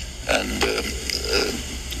 And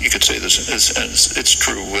you could say this as it's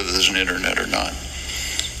true whether there's an internet or not.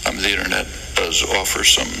 The internet does offer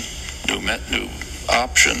some new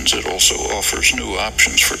options. It also offers new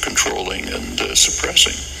options for controlling and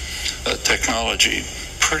suppressing. Technology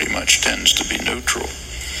pretty much tends to be neutral.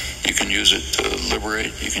 You can use it to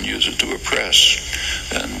liberate, you can use it to oppress,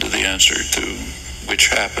 and the answer to which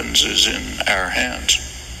happens is in our hands.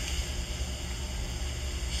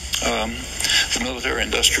 The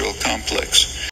military-industrial complex